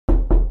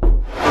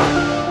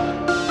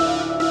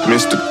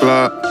Mr.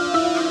 Glock.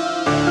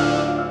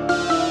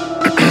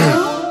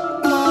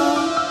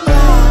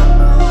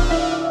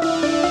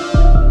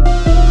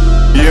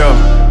 Yeah,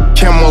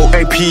 camo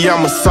AP,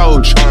 I'm a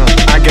soldier.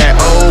 I got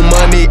old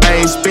money, I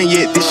ain't spent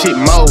yet, this shit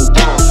mold.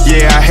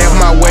 Yeah, I have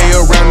my way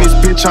around this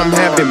bitch, I'm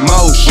having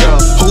motion.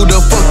 Who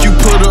the fuck you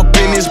put up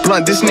in this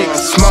blunt? This nigga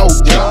smoke.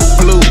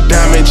 Blue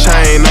diamond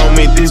chain on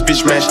me, this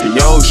bitch match the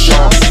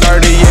ocean.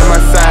 30 in my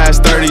size,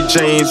 30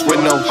 jeans with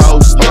no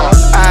host.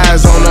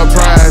 Eyes on the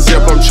prize,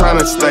 yep, I'm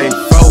tryna stay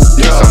focused.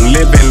 I'm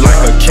living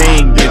like a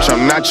king, bitch,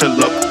 I'm not your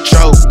local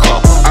joker.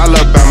 All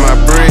about my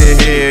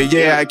bread here,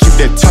 yeah, I keep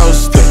that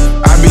toaster.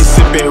 I be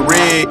sipping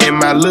red and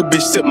my little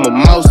bitch sip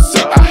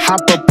mimosa. I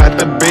hop up out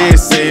the bed,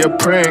 say a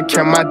prayer and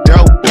count my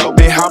dope.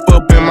 Then hop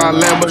up in my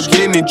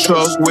Lamborghini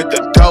truck with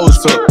the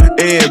doors up.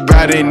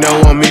 Everybody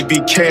know on me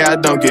BK, I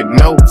don't get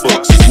no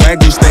fucks.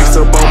 Wagyu steaks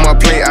up on my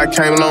plate, I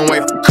came a long way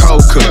from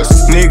cold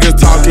cuts. Niggas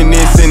talking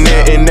this and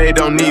that and they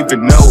don't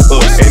even know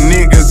us. And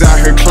niggas out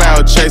here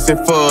cloud chasing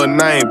for a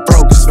name,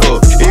 broke as fuck.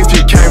 If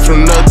you came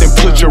from nothing,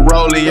 put your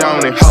rollie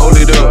on and hold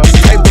it up.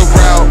 Paper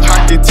route,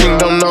 hockey team,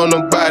 don't know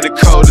nobody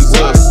cold as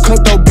us.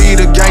 Cutthroat be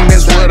the gang,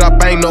 that's what up,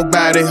 ain't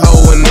nobody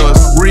holding us.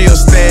 Real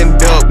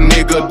stand up,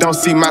 nigga, don't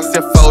see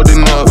myself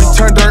folding up. We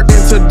turn dirt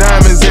into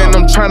diamonds and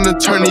I'm tryna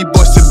turn these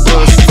boys to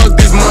dust. Fuck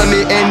this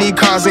money and these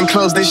cars and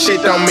clothes, that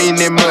shit don't mean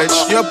that much.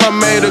 Yup, I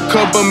made a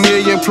couple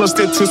million plus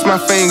still twist my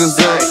fingers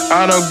up.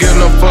 I don't give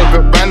no fuck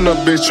about no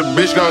bitch, a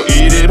bitch gon'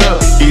 eat it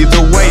up.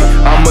 Either way,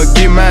 I'ma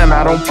get mine,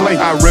 I don't play.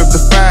 I rip the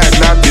fire,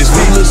 not this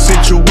little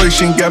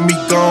situation got me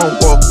gone.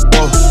 Whoa,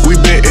 whoa. We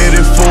been at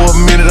it for a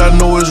minute, I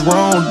know it's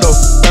wrong though.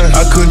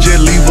 I couldn't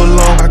just leave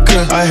alone,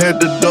 I had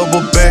to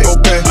double back.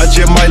 I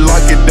just might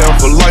lock it down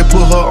for life,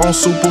 put her on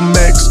Super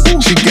Max.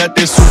 She got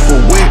that super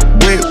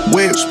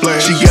wet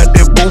splash. She got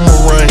that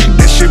boomerang,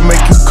 that shit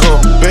make you come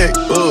back.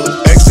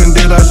 Asking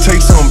did I take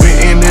some, been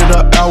in it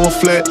an hour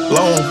flat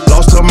long.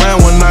 Lost her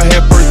mind when I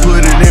had first put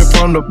it in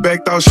from the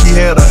back, thought she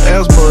had an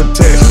asthma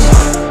attack.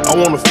 I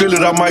wanna feel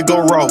it, I might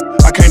go raw.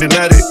 I can't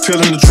deny that,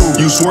 telling the truth.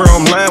 You swear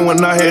I'm lying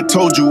when I had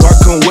told you I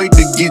couldn't wait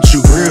to get you.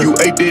 You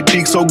ate that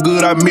dick so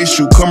good I miss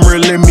you. Come here,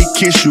 let me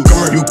kiss you.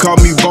 You caught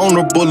me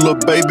vulnerable, little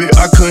baby,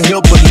 I couldn't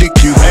help but lick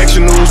you.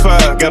 Action news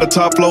 5, got a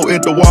top flow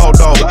at the wall,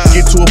 dog.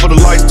 Get to it for the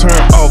lights turn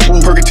off.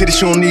 Perky titty,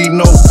 she don't need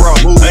no bra.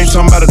 I ain't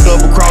talking about a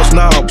double cross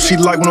now. She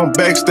like when I'm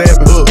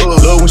backstabbing.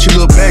 Love when she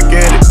look back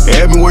at it. And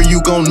ask me where you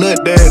gon'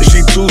 nut daddy.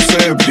 She too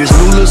savage. This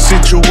new little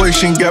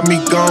situation got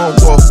me gone.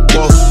 Whoa,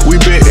 whoa. We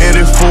been at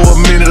it for a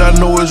minute, I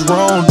know it's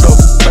wrong though.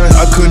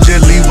 I couldn't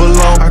just leave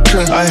alone,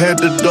 I had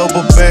to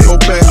double back.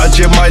 I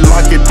just might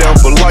lock it down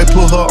for life,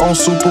 put her on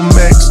Super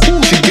Max.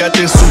 She got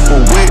that super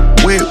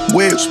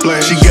wet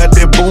splash. She got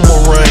that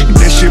boomerang,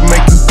 that shit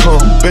make you come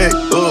back.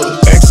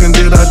 Asking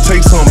did I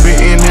take some, been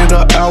in it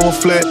an hour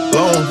flat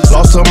long.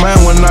 Lost her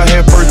mind when I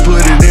had first put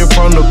it in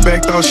from the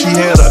back, thought she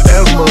had an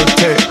asthma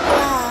attack.